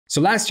So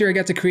last year I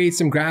got to create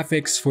some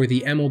graphics for the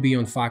MLB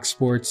on Fox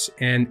Sports.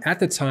 And at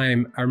the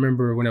time, I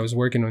remember when I was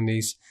working on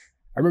these,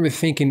 I remember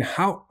thinking,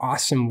 how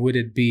awesome would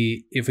it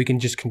be if we can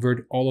just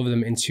convert all of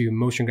them into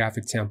motion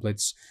graphic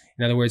templates?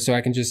 In other words, so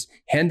I can just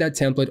hand that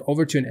template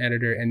over to an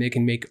editor and they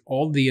can make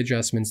all the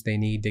adjustments they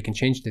need. They can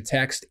change the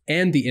text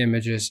and the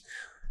images.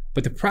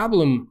 But the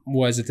problem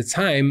was at the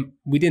time,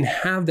 we didn't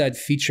have that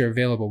feature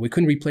available. We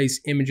couldn't replace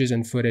images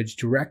and footage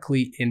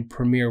directly in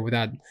Premiere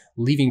without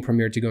leaving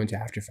Premiere to go into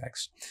After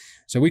Effects.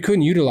 So we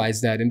couldn't utilize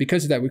that. And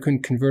because of that, we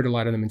couldn't convert a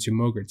lot of them into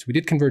MoGrts. We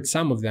did convert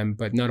some of them,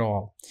 but not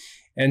all.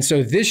 And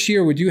so this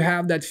year we do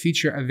have that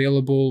feature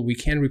available. We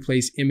can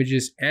replace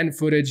images and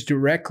footage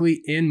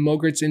directly in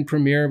MoGrts in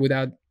Premiere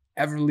without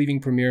ever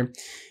leaving Premiere.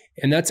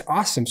 And that's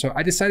awesome. So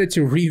I decided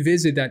to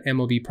revisit that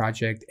MLB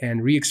project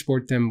and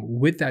re-export them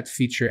with that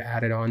feature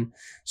added on.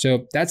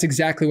 So that's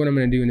exactly what I'm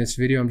going to do in this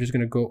video. I'm just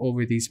going to go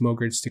over these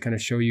MoGrts to kind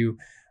of show you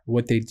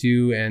what they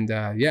do. And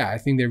yeah, I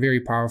think they're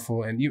very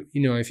powerful. And you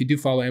know, if you do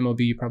follow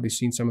MLB, you've probably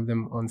seen some of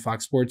them on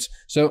Fox Sports.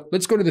 So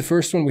let's go to the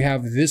first one. We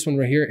have this one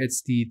right here.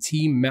 It's the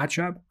team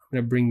matchup. I'm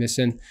going to bring this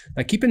in.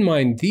 Now keep in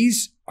mind,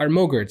 these are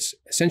MoGrts.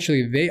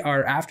 Essentially, they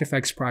are After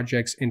Effects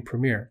projects in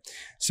Premiere.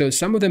 So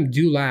some of them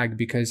do lag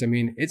because, I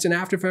mean, it's an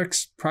After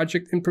Effects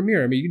project in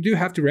Premiere. I mean, you do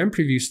have to rem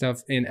preview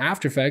stuff in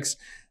After Effects,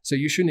 so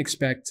you shouldn't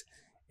expect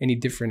any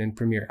different in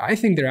Premiere. I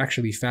think they're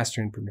actually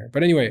faster in Premiere.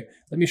 But anyway,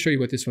 let me show you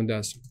what this one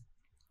does.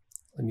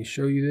 Let me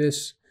show you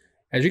this.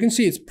 As you can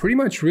see, it's pretty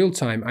much real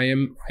time. I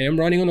am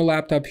running on a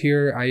laptop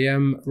here. I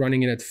am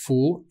running it at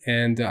full,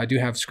 and I do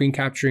have screen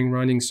capturing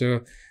running,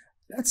 so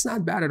that's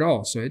not bad at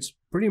all. So it's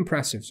pretty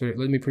impressive. So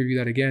let me preview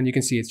that again. You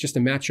can see it's just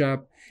a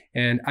matchup,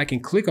 and I can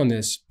click on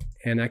this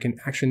and I can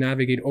actually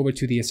navigate over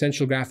to the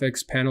essential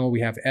graphics panel.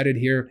 We have edit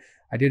here.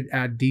 I did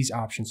add these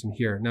options in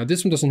here. Now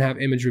this one doesn't have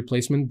image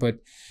replacement, but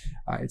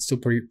it's still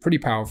pretty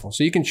powerful.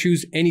 So you can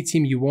choose any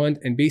team you want,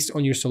 and based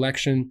on your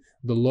selection,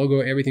 the logo,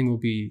 everything will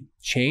be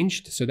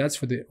changed. So that's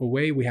for the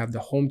away. We have the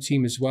home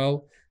team as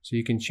well. So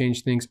you can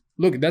change things.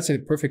 Look, that's a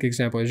perfect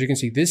example. As you can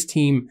see, this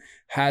team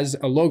has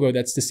a logo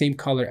that's the same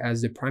color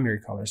as the primary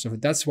color. So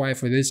that's why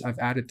for this, I've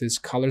added this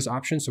colors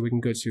option. So we can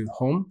go to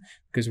home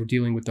because we're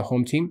dealing with the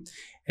home team.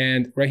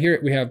 And right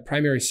here, we have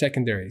primary,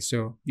 secondary.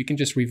 So you can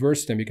just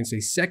reverse them. You can say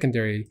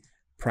secondary,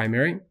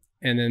 primary,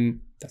 and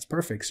then that's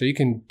perfect. So you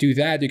can do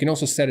that. You can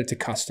also set it to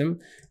custom.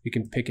 You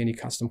can pick any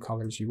custom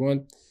colors you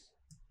want,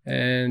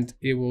 and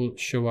it will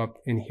show up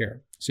in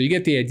here. So you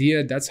get the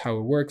idea. That's how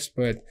it works.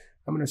 But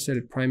I'm going to set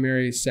it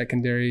primary,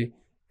 secondary,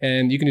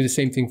 and you can do the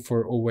same thing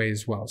for away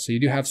as well. So you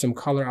do have some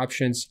color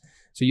options.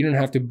 So you don't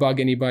have to bug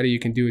anybody. You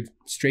can do it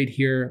straight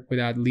here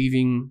without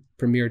leaving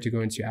Premiere to go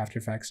into After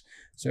Effects.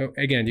 So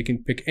again, you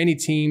can pick any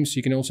teams.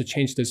 You can also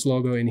change this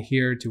logo in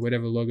here to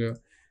whatever logo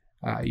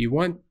you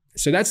want.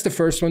 So that's the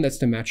first one. That's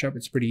the matchup.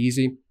 It's pretty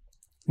easy.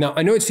 Now,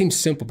 I know it seems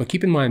simple, but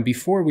keep in mind,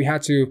 before we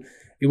had to,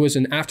 it was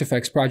an After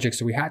Effects project,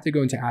 so we had to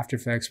go into After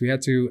Effects. We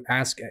had to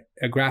ask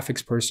a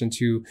graphics person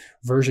to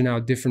version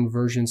out different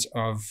versions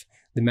of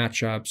the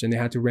matchups, and they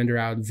had to render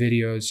out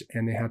videos,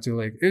 and they had to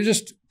it was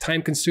just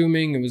time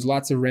consuming. It was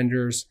lots of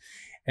renders.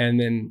 And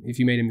then if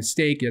you made a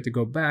mistake, you had to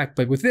go back.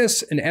 But with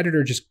this, an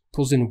editor just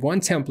pulls in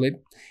one template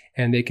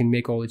and they can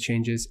make all the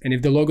changes. And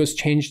if the logo's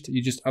changed,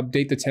 you just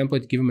update the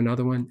template, give them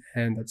another one,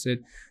 and that's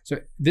it. So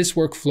this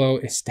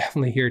workflow is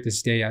definitely here to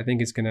stay. I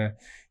think it's gonna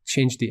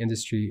change the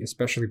industry,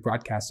 especially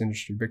broadcast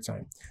industry, big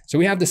time. So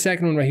we have the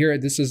second one right here.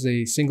 This is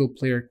a single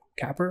player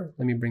capper.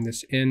 Let me bring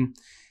this in.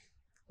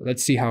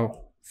 Let's see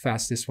how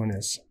fast this one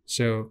is.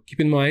 So keep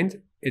in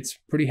mind, it's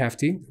pretty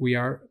hefty. We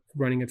are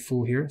running at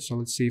full here. So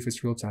let's see if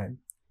it's real time.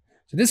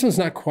 So this one's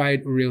not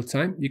quite real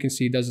time. You can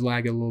see it does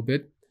lag a little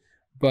bit,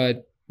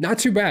 but not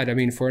too bad. I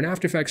mean, for an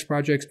After Effects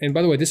project, and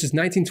by the way, this is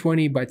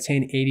 1920 by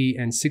 1080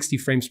 and 60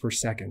 frames per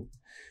second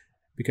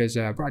because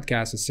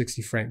broadcast is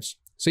 60 frames.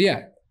 So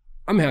yeah,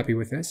 I'm happy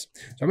with this.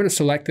 So I'm going to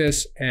select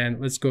this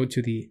and let's go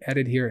to the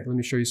edit here. Let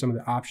me show you some of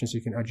the options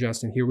you can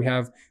adjust. And here we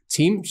have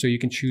team. So you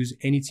can choose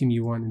any team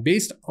you want. And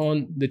based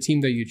on the team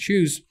that you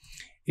choose,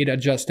 it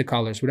adjusts the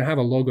colors. We don't have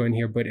a logo in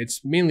here, but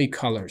it's mainly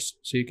colors.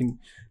 So you can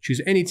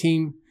choose any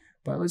team.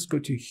 But let's go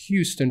to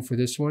Houston for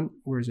this one.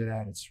 Where is it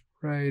at? It's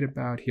right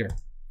about here.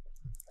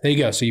 There you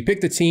go. So you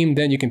pick the team,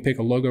 then you can pick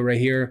a logo right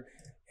here,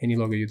 any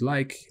logo you'd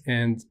like.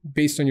 And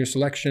based on your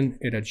selection,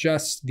 it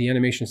adjusts. The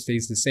animation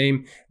stays the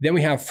same. Then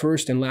we have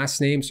first and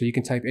last name. So you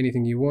can type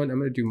anything you want. I'm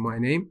going to do my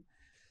name.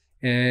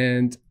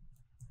 And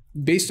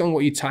based on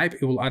what you type,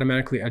 it will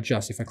automatically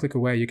adjust. If I click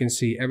away, you can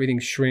see everything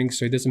shrinks.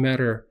 So it doesn't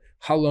matter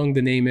how long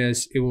the name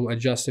is. It will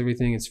adjust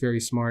everything. It's very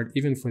smart,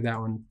 even for that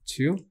one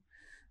too.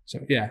 So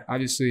yeah,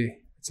 obviously,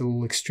 it's a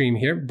little extreme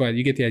here, but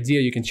you get the idea.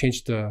 You can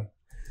change the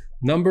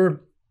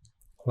number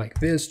like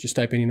this. Just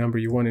type any number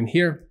you want in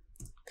here.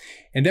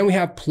 And then we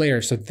have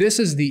players. So this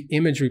is the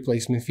image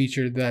replacement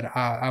feature that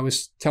I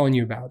was telling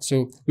you about.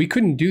 So we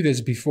couldn't do this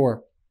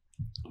before,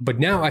 but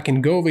now I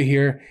can go over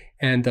here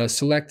and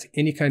select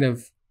any kind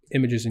of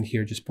images in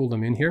here. Just pull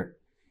them in here.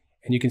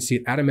 And you can see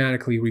it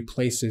automatically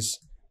replaces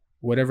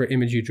whatever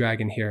image you drag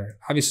in here.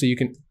 Obviously, you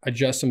can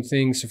adjust some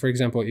things. So for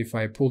example, if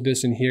I pull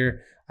this in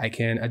here, I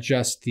can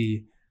adjust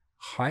the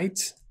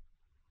height.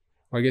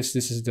 Or I guess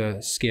this is the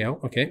scale,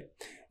 okay.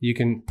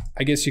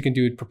 I guess you can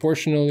do it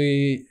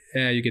proportionally.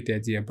 You get the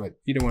idea, but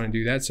you don't want to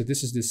do that. So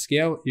this is the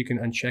scale. You can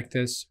uncheck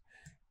this.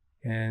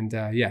 And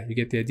yeah, you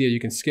get the idea. You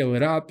can scale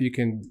it up. You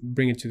can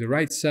bring it to the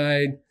right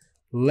side,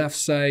 left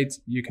side.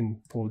 You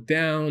can pull it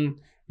down.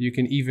 You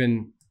can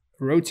even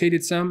rotate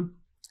it some.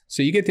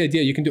 So you get the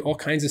idea. You can do all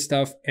kinds of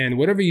stuff. And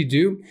whatever you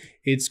do,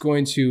 it's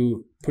going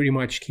to pretty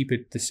much keep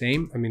it the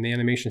same. I mean, the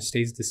animation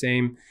stays the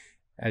same.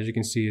 As you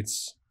can see,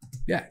 it's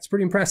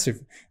pretty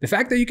impressive. The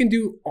fact that you can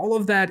do all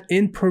of that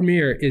in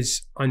Premiere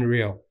is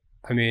unreal.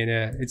 I mean,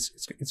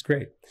 it's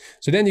great.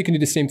 So then you can do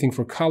the same thing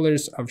for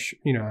colors of,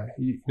 you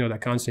know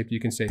that concept. You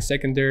can say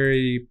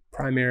secondary,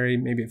 primary,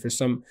 maybe for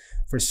some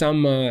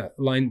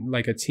line,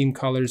 like a team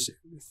colors,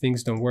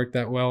 things don't work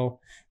that well.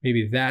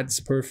 Maybe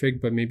that's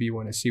perfect, but maybe you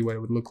want to see what it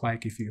would look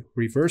like if you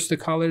reverse the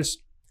colors.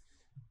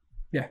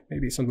 Yeah,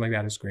 maybe something like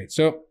that is great.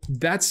 So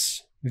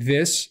that's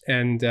this,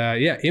 and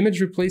yeah, image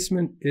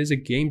replacement is a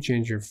game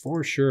changer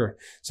for sure.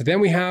 So then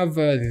we have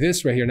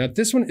this right here. Now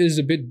this one is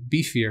a bit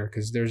beefier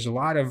because there's a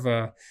lot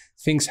of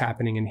things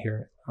happening in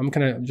here. I'm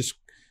gonna just,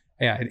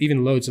 yeah, it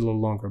even loads a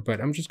little longer, but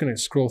I'm just gonna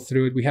scroll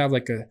through it. We have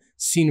like a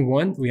scene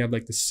 1, we have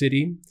like the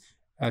city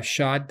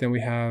shot, then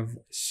we have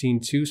scene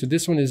 2. So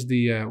this one is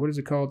the what is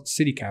it called?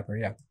 City capper,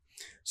 yeah.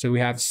 So we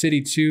have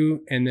city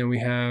 2, and then we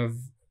have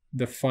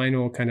the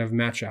final kind of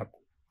matchup.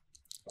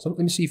 So let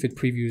me see if it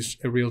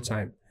previews a real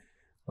time.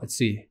 Let's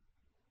see.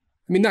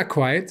 I mean, not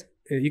quite.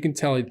 You can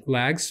tell it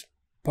lags,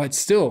 but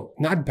still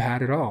not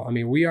bad at all. I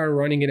mean, we are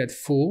running it at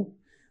full,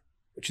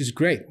 which is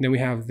great. And then we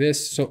have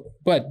this. So,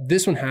 but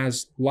this one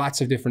has lots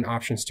of different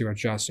options to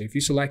adjust. So if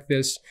you select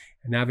this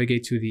and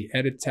navigate to the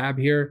edit tab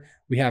here,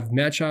 we have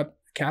matchup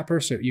capper.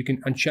 So you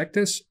can uncheck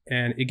this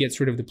and it gets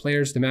rid of the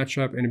players, the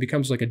matchup, and it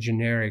becomes like a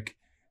generic.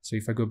 So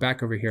if I go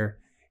back over here,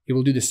 it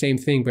will do the same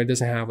thing, but it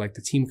doesn't have like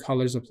the team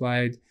colors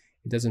applied.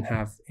 It doesn't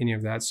have any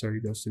of that. So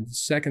it goes to the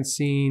second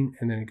scene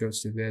and then it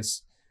goes to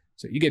this.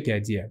 So you get the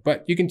idea,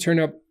 but you can turn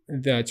on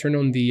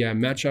the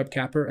matchup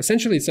capper.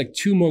 Essentially it's like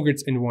 2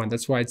 MoGrts in one.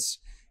 That's why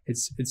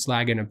it's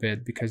lagging a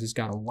bit because it's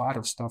got a lot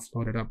of stuff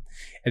loaded up.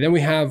 And then we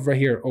have right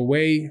here,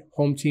 away,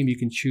 home team. You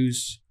can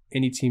choose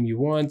any team you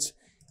want.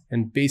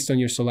 And based on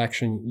your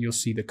selection, you'll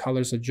see the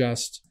colors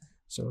adjust.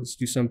 So let's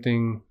do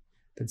something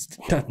that's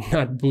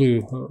not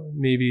blue.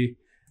 Maybe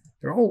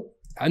they're all,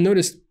 I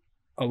noticed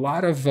a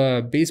lot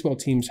of baseball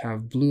teams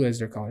have blue as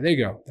their color. There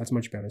you go. That's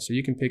much better. So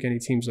you can pick any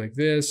teams like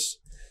this.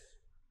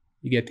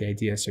 You get the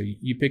idea. So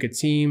you pick a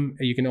team.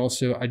 You can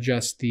also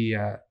adjust the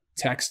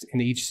text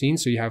in each scene.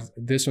 So you have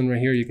this one right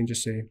here. You can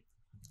just say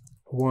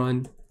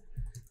 1,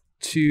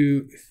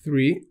 2,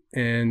 3,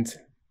 and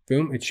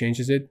boom, it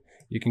changes it.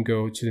 You can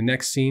go to the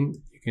next scene.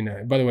 You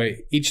can, by the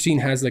way, each scene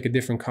has like a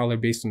different color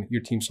based on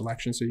your team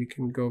selection. So you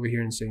can go over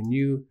here and say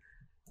New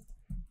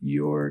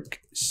York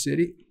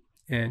City.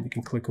 And you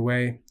can click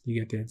away, you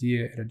get the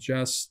idea, it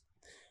adjusts.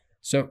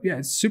 So yeah,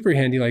 it's super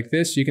handy like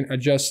this. You can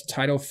adjust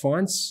title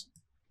fonts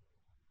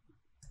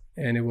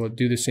and it will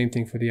do the same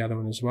thing for the other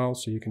one as well.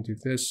 So you can do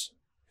this.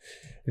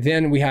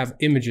 Then we have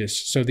images.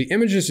 So the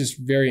images is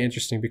very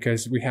interesting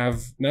because we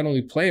have not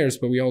only players,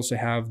 but we also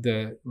have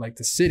the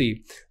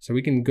city. So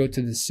we can go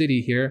to the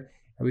city here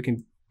and we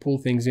can pull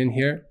things in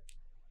here.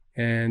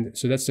 And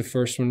so that's the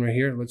first one right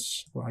here.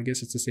 Well, I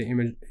guess it's the same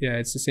image. Yeah,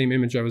 it's the same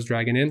image I was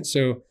dragging in.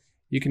 So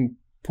you can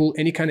pull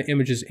any kind of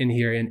images in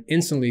here and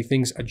instantly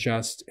things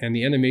adjust and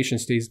the animation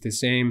stays the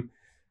same.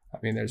 I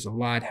mean, there's a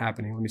lot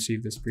happening. Let me see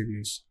if this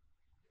previews.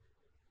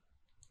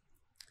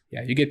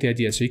 Yeah, you get the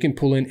idea. So you can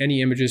pull in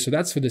any images. So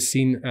that's for the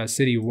scene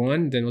city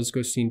 1. Then let's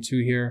go scene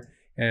 2 here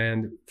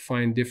and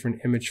find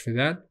different image for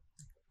that.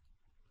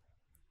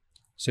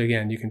 So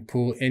again, you can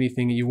pull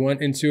anything you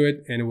want into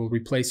it and it will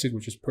replace it,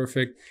 which is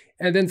perfect.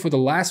 And then for the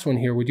last one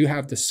here, we do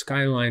have the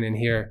skyline in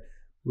here,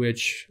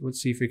 which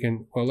let's see if we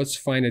can, well, let's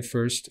find it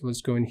first.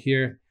 Let's go in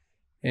here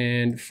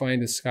and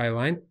find the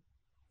skyline.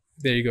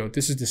 There you go.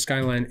 This is the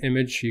skyline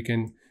image. You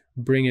can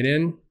bring it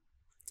in.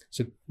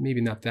 So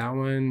maybe not that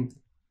one.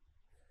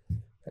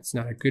 That's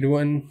not a good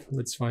one.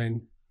 Let's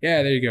find,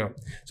 yeah, there you go.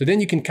 So then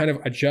you can kind of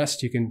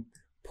adjust. You can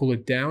pull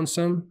it down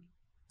some.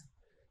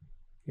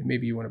 And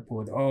maybe you want to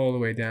pull it all the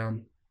way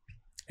down.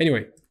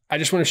 Anyway, I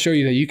just want to show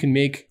you that you can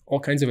make all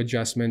kinds of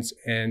adjustments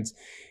and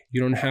you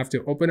don't have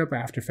to open up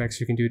After Effects.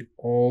 You can do it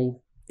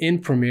all in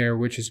Premiere,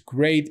 which is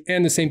great.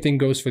 And the same thing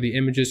goes for the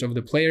images of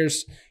the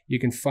players. You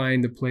can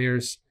find the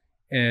players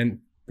and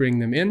bring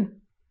them in.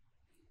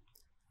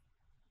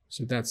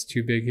 So that's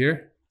too big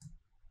here.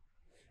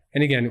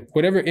 And again,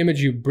 whatever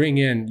image you bring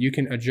in, you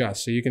can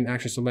adjust. So you can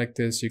actually select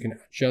this. You can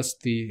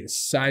adjust the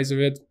size of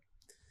it.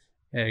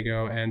 There you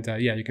go. And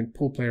yeah, you can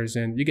pull players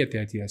in. You get the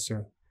idea.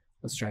 So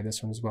let's try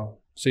this one as well.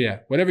 So yeah,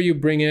 whatever you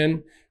bring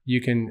in,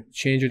 you can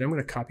change it. I'm going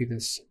to copy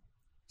this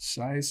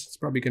size. It's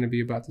probably going to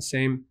be about the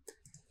same.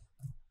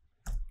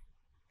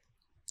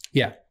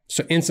 Yeah,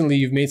 so instantly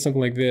you've made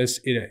something like this.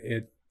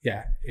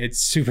 Yeah, it's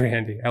super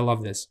handy. I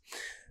love this.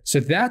 So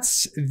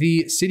that's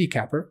the city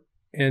capper,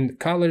 and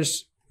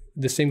colors,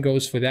 the same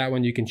goes for that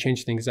one. You can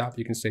change things up.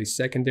 You can say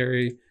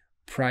secondary,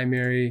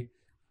 primary,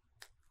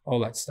 all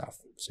that stuff.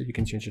 So you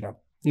can change it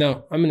up.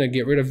 Now I'm gonna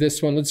get rid of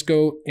this one. Let's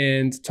go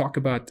and talk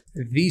about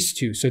these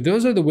two. So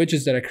those are the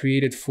widgets that I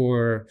created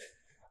for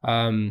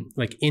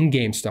like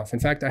in-game stuff. In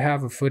fact, I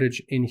have a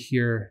footage in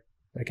here.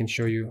 I can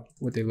show you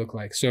what they look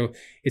like. So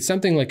it's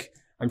something like,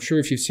 I'm sure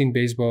if you've seen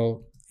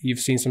baseball, you've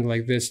seen something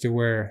like this to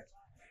where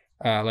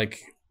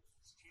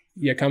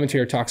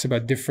commentator talks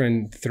about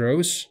different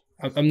throws.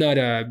 I'm not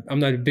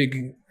a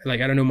big,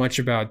 like, I don't know much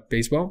about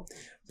baseball,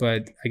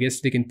 but I guess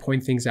they can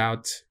point things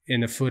out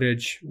in the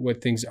footage,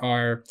 what things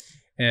are.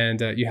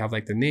 And you have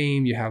like the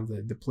name, you have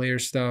the player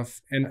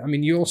stuff. And I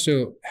mean, you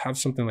also have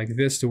something like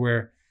this to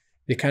where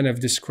they kind of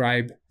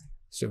describe,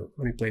 so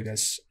let me play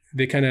this.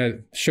 They kind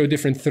of show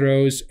different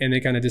throws and they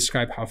kind of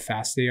describe how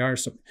fast they are.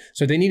 So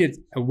they needed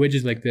a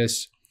widget like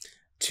this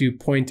to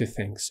point to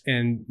things.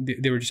 And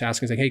they were just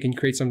asking us like, hey, can you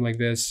create something like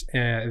this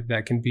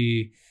that can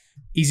be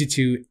easy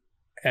to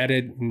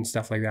edit and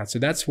stuff like that. So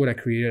that's what I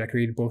created. I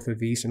created both of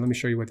these, and let me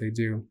show you what they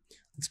do.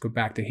 Let's go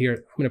back to here.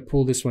 I'm going to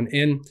pull this one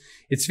in.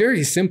 It's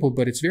very simple,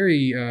 but it's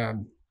very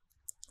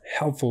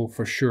helpful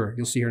for sure.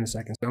 You'll see here in a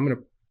second. So I'm going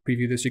to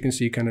preview this. You can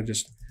see it kind of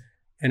just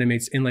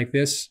animates in like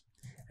this.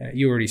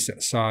 You already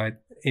saw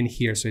it in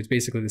here, so it's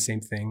basically the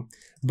same thing.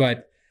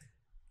 But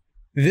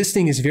this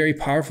thing is very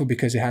powerful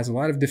because it has a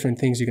lot of different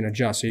things you can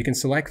adjust. So you can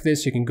select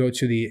this, you can go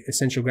to the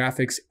essential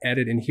graphics,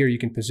 edit in here, you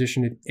can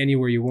position it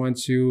anywhere you want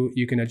to.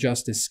 You can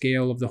adjust the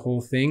scale of the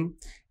whole thing.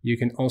 You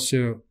can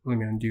also, let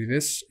me undo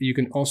this. You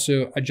can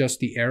also adjust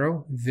the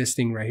arrow, this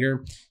thing right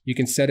here. You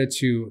can set it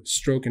to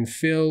stroke and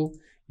fill.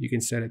 You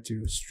can set it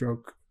to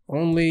stroke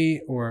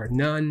only or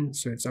none.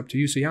 So it's up to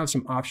you. So you have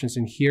some options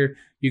in here.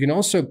 You can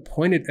also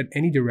point it at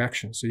any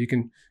direction. So you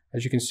can,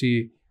 as you can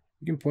see,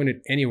 you can point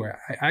it anywhere.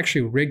 I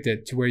actually rigged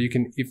it to where you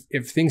can,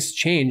 if things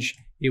change,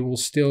 it will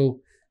still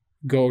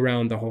go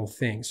around the whole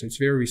thing. So it's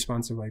very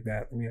responsive like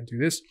that. Let me undo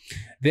this.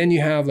 Then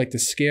you have like the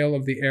scale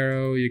of the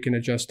arrow. You can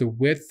adjust the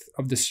width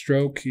of the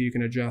stroke. You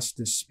can adjust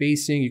the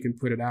spacing. You can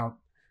put it out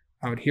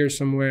here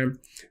somewhere.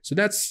 So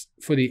that's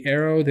for the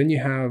arrow. Then you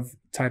have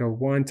title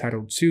 1,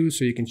 title 2.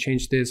 So you can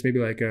change this, maybe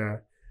like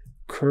a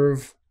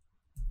curve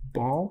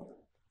ball.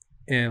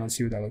 And let's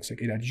see what that looks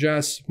like. It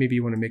adjusts. Maybe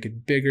you want to make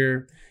it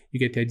bigger. You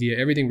get the idea.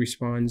 Everything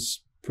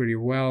responds pretty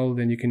well.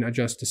 Then you can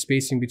adjust the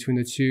spacing between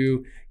the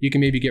two. You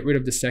can maybe get rid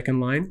of the second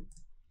line.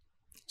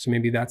 So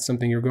maybe that's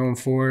something you're going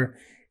for.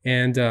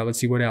 And let's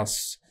see what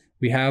else.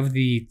 We have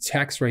the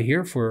text right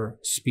here for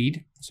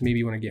speed. So maybe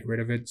you want to get rid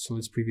of it. So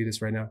let's preview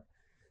this right now.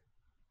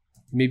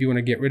 Maybe you want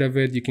to get rid of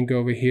it. You can go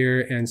over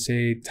here and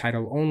say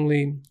title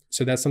only.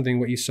 So that's something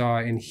what you saw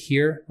in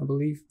here, I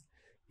believe.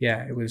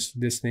 Yeah, it was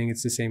this thing.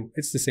 It's the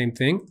same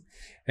thing.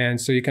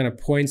 And so you kind of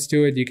points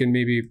to it. You can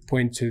maybe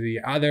point to the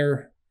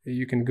other.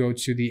 You can go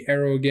to the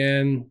arrow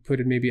again, put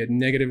it maybe at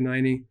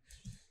 -90,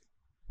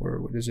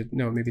 or what is it?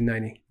 No, maybe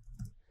 90.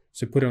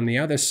 So put it on the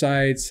other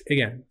sides.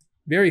 Again,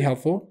 very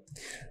helpful.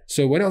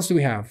 So what else do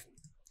we have?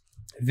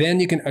 Then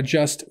you can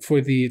adjust for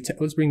the,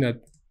 let's bring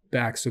that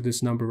back. So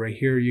this number right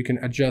here, you can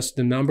adjust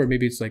the number.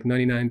 Maybe it's like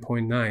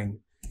 99.9,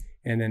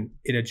 and then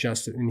it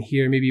adjusts it in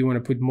here. Maybe you want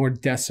to put more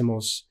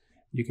decimals.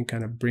 You can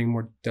kind of bring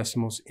more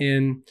decimals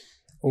in,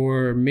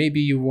 or maybe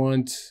you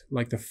want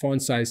like the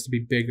font size to be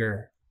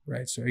bigger,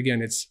 right? So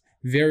again, it's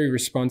very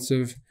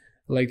responsive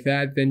like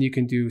that. Then you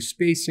can do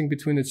spacing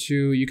between the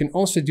two. You can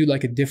also do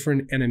like a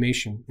different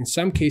animation. In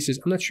some cases,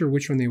 I'm not sure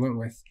which one they went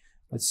with.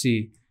 Let's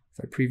see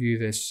if I preview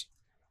this.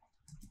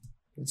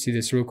 Let's see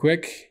this real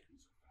quick.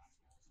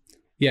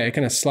 Yeah, it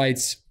kind of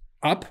slides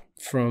up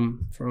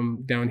from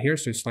down here.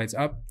 So it slides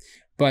up,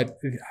 but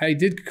I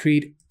did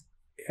create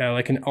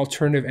like an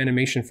alternative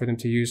animation for them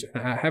to use.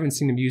 I haven't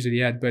seen them use it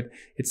yet, but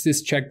it's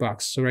this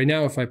checkbox. So right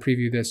now, if I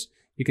preview this,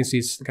 you can see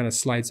it kind of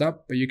slides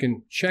up, but you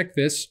can check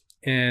this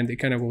and it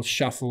kind of will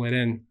shuffle it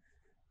in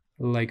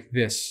like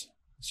this.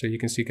 So you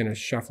can see it kind of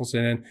shuffles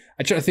it in.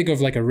 I try to think of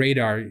like a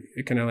radar.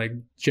 It kind of like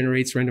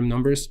generates random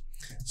numbers.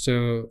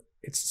 So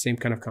it's the same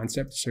kind of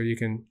concept. So you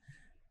can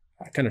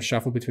kind of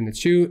shuffle between the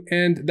two.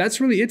 And that's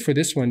really it for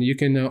this one. You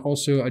can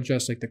also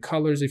adjust like the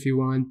colors if you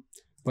want.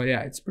 But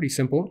yeah, it's pretty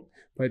simple.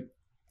 But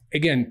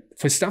again,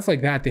 for stuff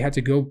like that, they had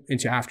to go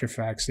into After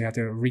Effects. They had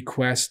to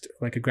request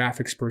like a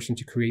graphics person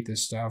to create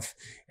this stuff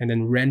and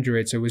then render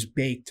it. So it was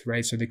baked,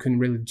 right? So they couldn't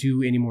really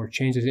do any more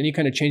changes. Any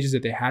kind of changes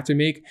that they had to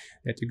make,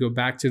 they had to go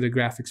back to the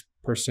graphics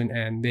person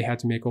and they had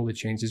to make all the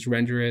changes,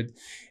 render it.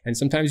 And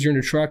sometimes you're in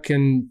a truck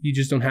and you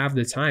just don't have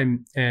the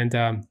time. And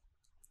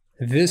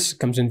this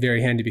comes in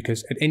very handy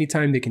because at any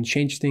time they can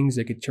change things,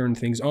 they could turn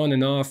things on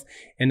and off,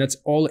 and that's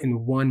all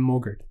in one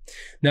MoGrt.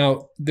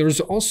 Now,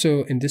 there's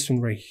also in this one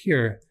right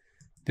here,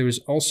 there was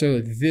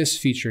also this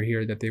feature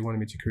here that they wanted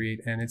me to create,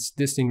 and it's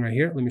this thing right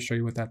here. Let me show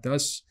you what that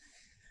does.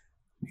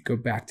 Let me go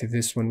back to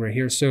this one right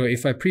here. So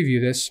if I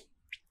preview this,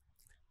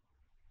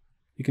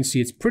 you can see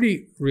it's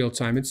pretty real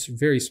time. It's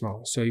very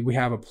small. So we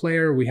have a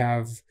player, we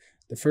have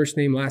the first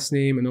name, last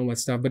name, and all that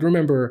stuff. But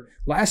remember,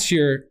 last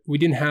year, we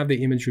didn't have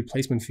the image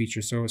replacement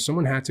feature. So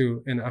someone had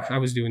to, and I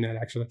was doing that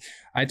actually,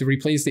 I had to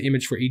replace the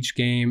image for each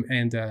game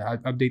and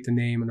update the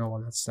name and all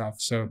of that stuff.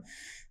 So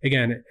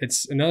again,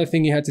 it's another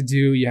thing you had to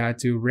do. You had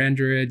to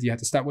render it. You had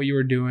to stop what you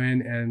were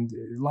doing and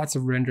lots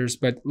of renders.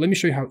 But let me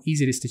show you how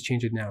easy it is to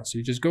change it now. So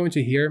you just go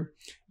into here.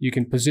 You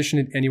can position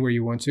it anywhere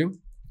you want to.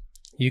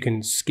 You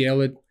can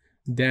scale it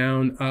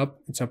down,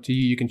 up. It's up to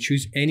you. You can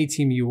choose any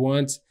team you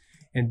want.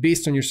 And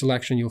based on your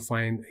selection, you'll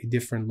find a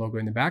different logo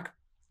in the back.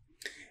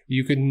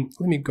 You can,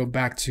 let me go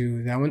back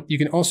to that one. You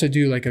can also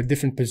do like a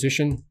different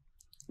position.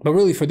 But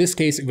really for this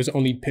case, it was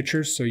only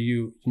pictures. So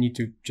you need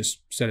to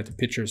just set it to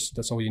pictures.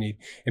 That's all you need.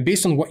 And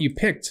based on what you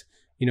picked,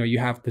 you know, you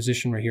have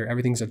position right here.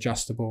 Everything's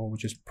adjustable,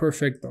 which is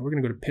perfect. But we're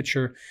going to go to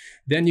picture.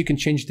 Then you can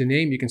change the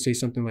name. You can say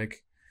something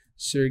like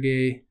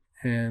Sergey.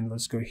 And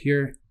let's go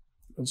here.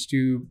 Let's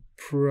do,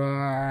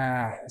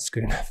 that's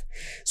good enough.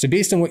 So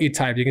based on what you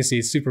type, you can see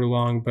it's super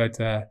long, but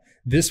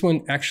this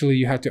one actually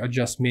you have to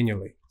adjust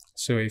manually.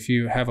 So if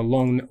you have a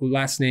long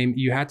last name,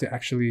 you have to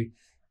actually,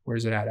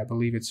 where's it at? I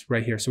believe it's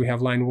right here. So we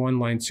have line 1,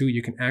 line 2,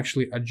 you can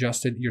actually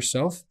adjust it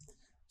yourself.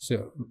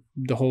 So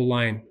the whole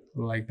line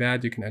like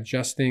that, you can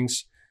adjust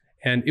things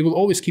and it will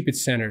always keep it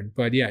centered.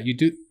 But yeah, you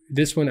do,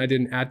 this one I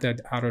didn't add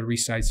that auto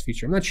resize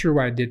feature. I'm not sure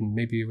why I didn't,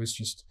 maybe it was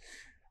just,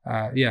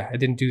 yeah, I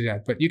didn't do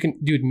that, but you can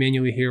do it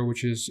manually here,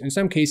 which is in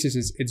some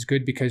cases it's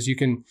good because you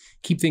can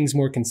keep things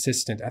more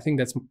consistent. I think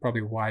that's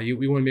probably why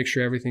we want to make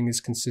sure everything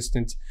is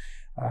consistent.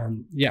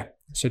 Yeah,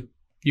 so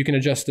you can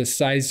adjust the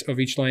size of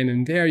each line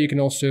in there. You can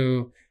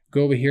also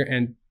go over here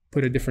and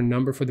put a different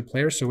number for the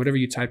player. So whatever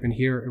you type in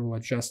here, it will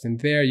adjust in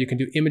there. You can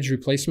do image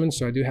replacement.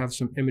 So I do have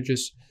some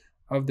images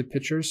of the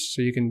pictures,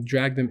 so you can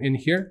drag them in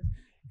here.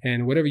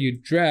 And whatever you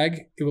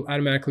drag, it will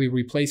automatically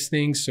replace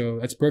things. So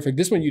that's perfect.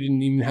 This one, you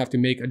didn't even have to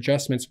make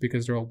adjustments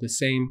because they're all the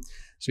same.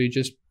 So you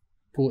just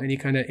pull any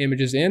kind of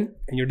images in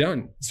and you're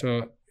done.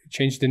 So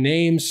change the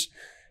names.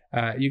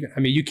 I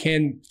mean, you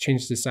can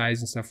change the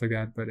size and stuff like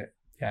that, but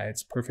yeah,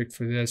 it's perfect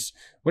for this.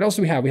 What else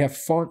do we have? We have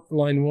font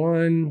line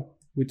 1.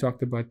 We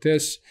talked about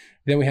this.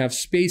 Then we have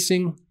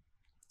spacing.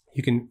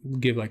 You can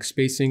give like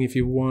spacing if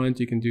you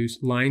want. You can do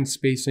line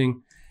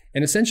spacing.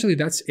 And essentially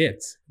that's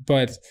it.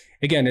 But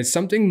again, it's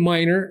something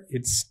minor.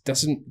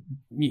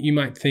 You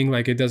might think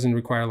like it doesn't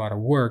require a lot of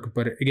work,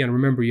 but again,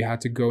 remember you had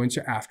to go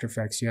into After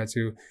Effects. You had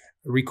to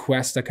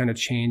request that kind of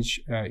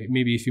change.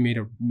 Maybe if you made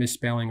a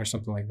misspelling or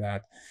something like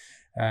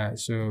that.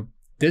 So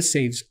this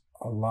saves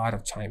a lot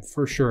of time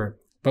for sure,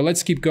 but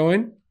let's keep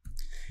going.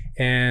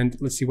 And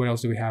let's see, what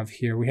else do we have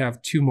here? We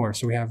have 2 more.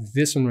 So we have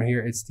this one right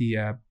here. It's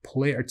the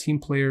team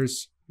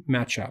players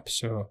matchup.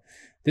 So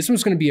this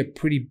one's going to be a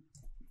pretty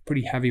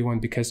heavy one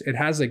because it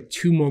has like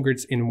 2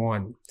 MoGrts in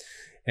one.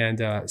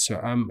 And so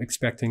I'm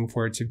expecting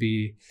for it to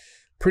be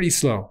pretty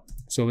slow.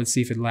 So let's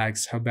see if it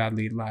lags, how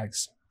badly it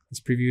lags. Let's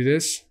preview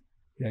this.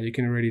 Yeah, you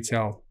can already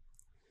tell.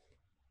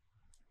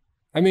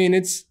 I mean,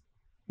 it's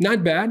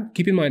not bad.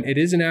 Keep in mind, it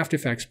is an After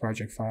Effects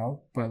project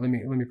file, but let me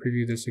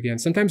preview this again.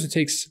 Sometimes it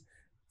takes a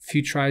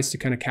few tries to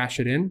kind of cache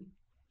it in.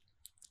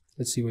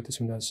 Let's see what this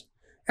one does.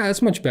 Yeah,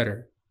 that's much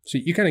better. So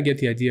you kind of get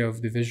the idea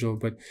of the visual,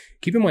 but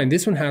keep in mind,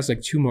 this one has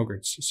like 2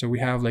 MoGrts. So we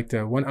have like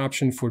the one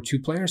option for 2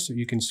 players, so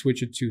you can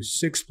switch it to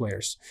 6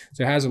 players.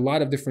 So it has a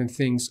lot of different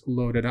things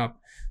loaded up.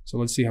 So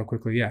let's see how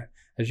quickly, yeah.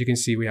 As you can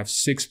see, we have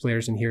 6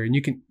 players in here and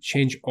you can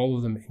change all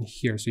of them in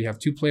here. So you have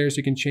 2 players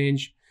you can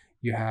change.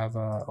 You have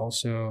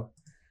also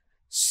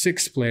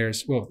 6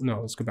 players. Well,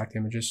 no, let's go back to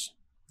images.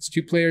 It's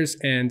 2 players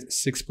and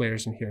 6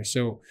 players in here.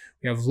 So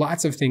we have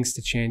lots of things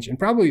to change. And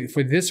probably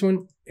for this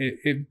one,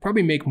 it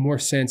probably make more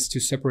sense to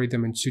separate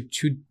them into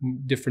 2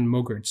 different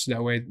MoGrts.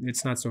 That way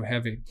it's not so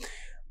heavy,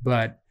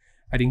 but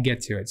I didn't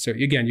get to it. So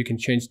again, you can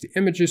change the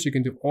images. You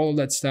can do all of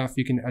that stuff.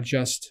 You can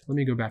adjust, let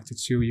me go back to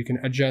 2. You can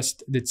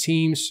adjust the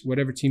teams,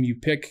 whatever team you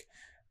pick.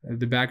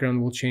 The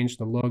background will change,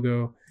 the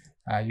logo.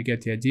 You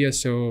get the idea.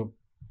 So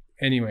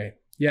anyway,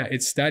 yeah,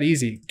 it's that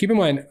easy. Keep in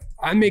mind,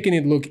 I'm making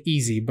it look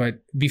easy, but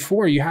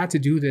before you had to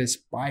do this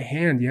by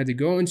hand. You had to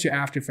go into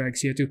After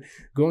Effects. You had to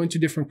go into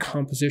different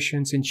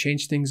compositions and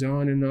change things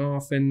on and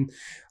off. And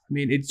I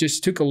mean, it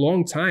just took a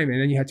long time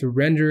and then you had to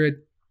render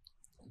it.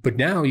 But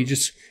now you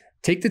just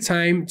take the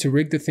time to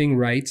rig the thing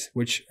right,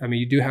 which, I mean,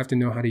 you do have to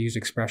know how to use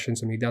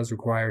expressions. I mean, it does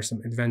require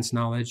some advanced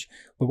knowledge.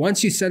 But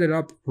once you set it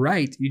up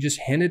right, you just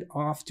hand it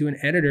off to an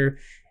editor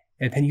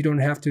and then you don't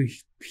have to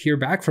hear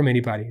back from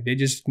anybody. They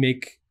just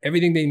make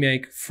everything they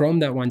make from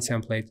that one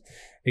template.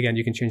 Again,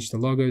 you can change the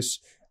logos,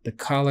 the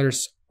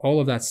colors, all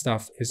of that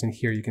stuff is in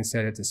here. You can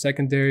set it to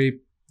secondary,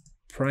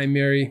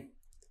 primary,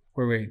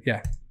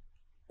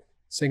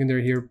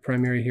 secondary here,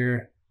 primary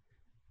here.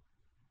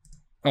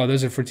 Oh,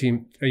 those are for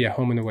team, oh yeah,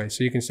 home and away.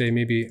 So you can say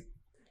maybe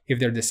if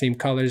they're the same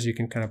colors, you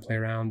can kind of play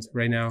around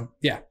right now.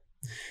 Yeah.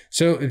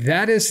 So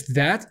that is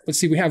that. Let's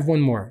see, we have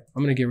one more.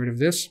 I'm gonna get rid of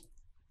this.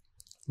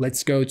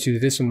 Let's go to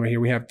this one right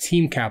here. We have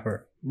Team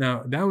Capper.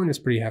 Now that one is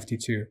pretty hefty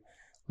too.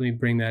 Let me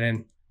bring that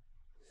in.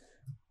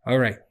 All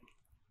right.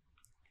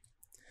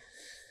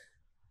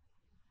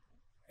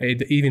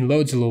 It even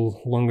loads a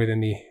little longer than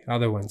the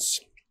other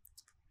ones.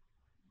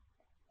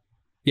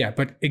 Yeah,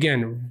 but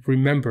again,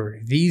 remember,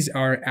 these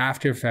are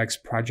After Effects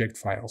project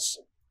files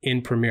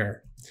in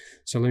Premiere.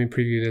 So let me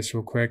preview this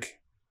real quick.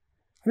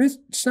 I mean,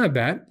 it's not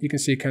bad. You can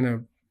see it kind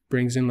of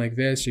brings in like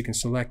this. You can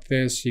select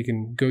this. You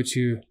can go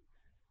to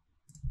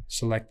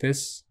select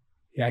this.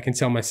 Yeah, I can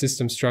tell my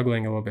system's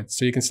struggling a little bit.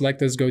 So you can select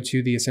this, go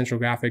to the Essential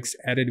Graphics,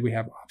 edit. We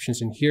have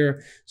options in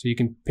here. So you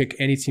can pick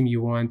any team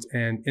you want,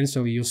 and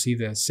instantly you'll see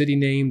the city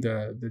name,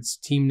 the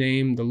team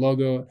name, the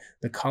logo,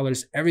 the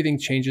colors, everything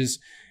changes.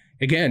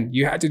 Again,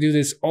 you had to do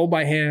this all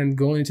by hand,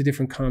 going into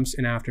different comps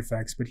in After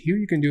Effects, but here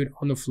you can do it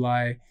on the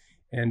fly.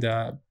 And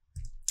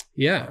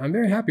yeah, I'm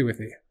very happy with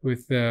it,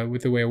 with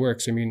the way it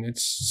works. I mean,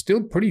 it's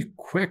still pretty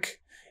quick,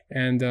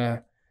 and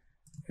you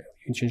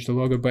can change the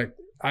logo, but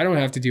I don't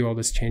have to do all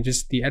these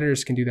changes. The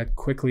editors can do that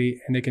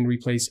quickly, and they can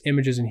replace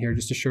images in here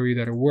just to show you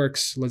that it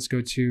works. Let's go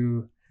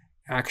to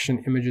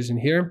action images in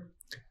here.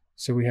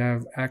 So we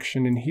have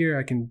action in here.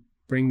 I can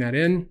bring that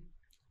in.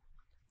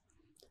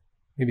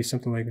 Maybe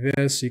something like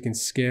this. You can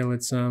scale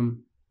it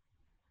some.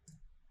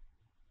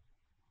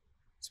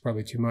 It's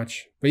probably too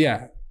much, but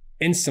yeah,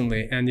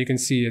 instantly. And you can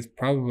see it's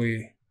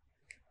probably,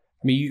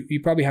 I mean, you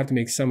probably have to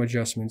make some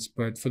adjustments,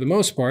 but for the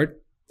most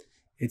part,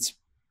 it's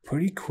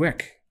pretty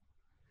quick.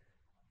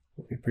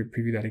 Let me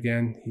preview that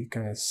again. He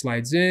kind of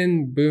slides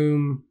in,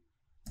 boom,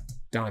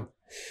 done.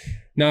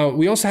 Now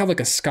we also have like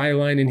a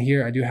skyline in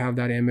here. I do have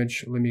that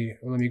image. Let me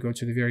go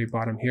to the very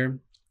bottom here.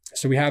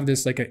 So we have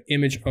this like an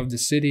image of the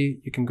city.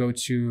 You can go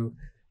to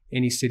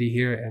any city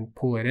here and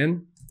pull it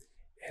in,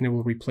 and it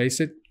will replace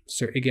it.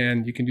 So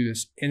again, you can do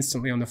this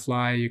instantly on the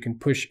fly. You can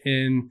push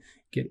in,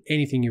 get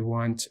anything you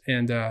want.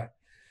 And I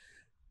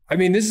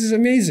mean, this is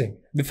amazing.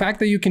 The fact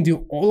that you can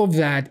do all of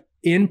that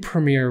in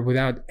Premiere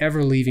without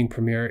ever leaving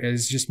Premiere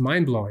is just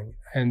mind-blowing.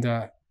 And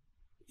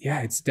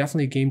yeah, it's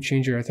definitely a game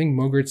changer. I think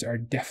MoGrts are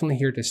definitely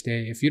here to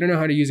stay. If you don't know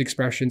how to use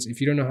expressions,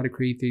 if you don't know how to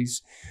create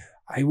these,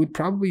 I would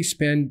probably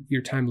spend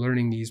your time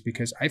learning these,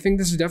 because I think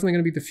this is definitely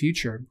going to be the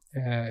future.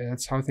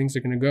 That's how things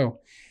are going to go.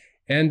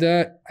 And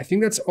I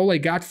think that's all I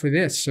got for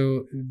this.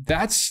 So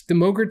that's the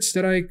MoGrts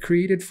that I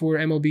created for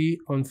MLB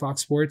on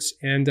Fox Sports.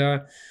 And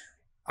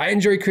I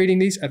enjoy creating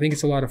these. I think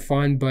it's a lot of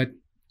fun, but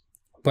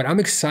I'm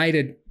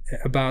excited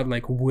about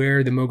like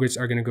where the MoGrts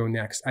are going to go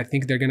next. I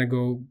think they're going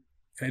to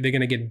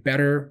get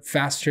better,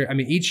 faster. I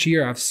mean, each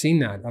year I've seen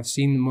that. I've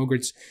seen the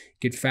MoGrts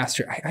get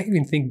faster. I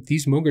even think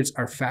these MoGrts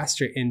are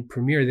faster in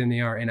Premiere than they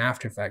are in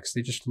After Effects.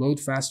 They just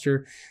load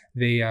faster.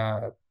 They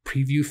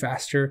preview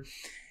faster.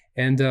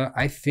 And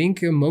I think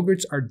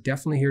MoGrts are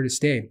definitely here to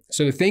stay.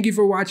 So thank you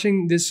for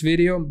watching this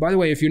video. By the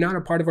way, if you're not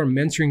a part of our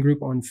mentoring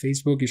group on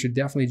Facebook, you should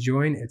definitely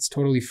join. It's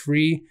totally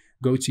free.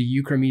 Go to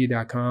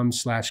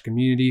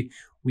ukramedia.com/community.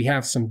 We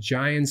have some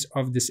giants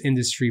of this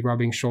industry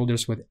rubbing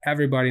shoulders with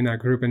everybody in that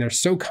group, and they're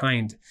so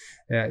kind.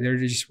 They're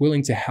just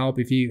willing to help.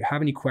 If you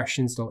have any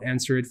questions, they'll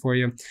answer it for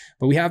you.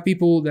 But we have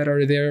people that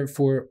are there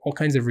for all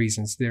kinds of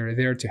reasons. They're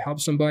there to help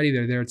somebody,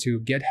 they're there to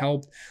get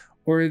help,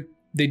 or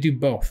they do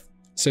both.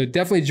 So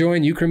definitely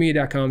join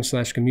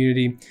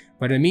ukramedia.com/community.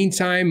 But in the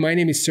meantime, my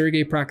name is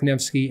Sergey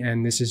Praknevsky,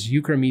 and this is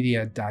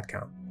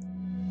ukramedia.com.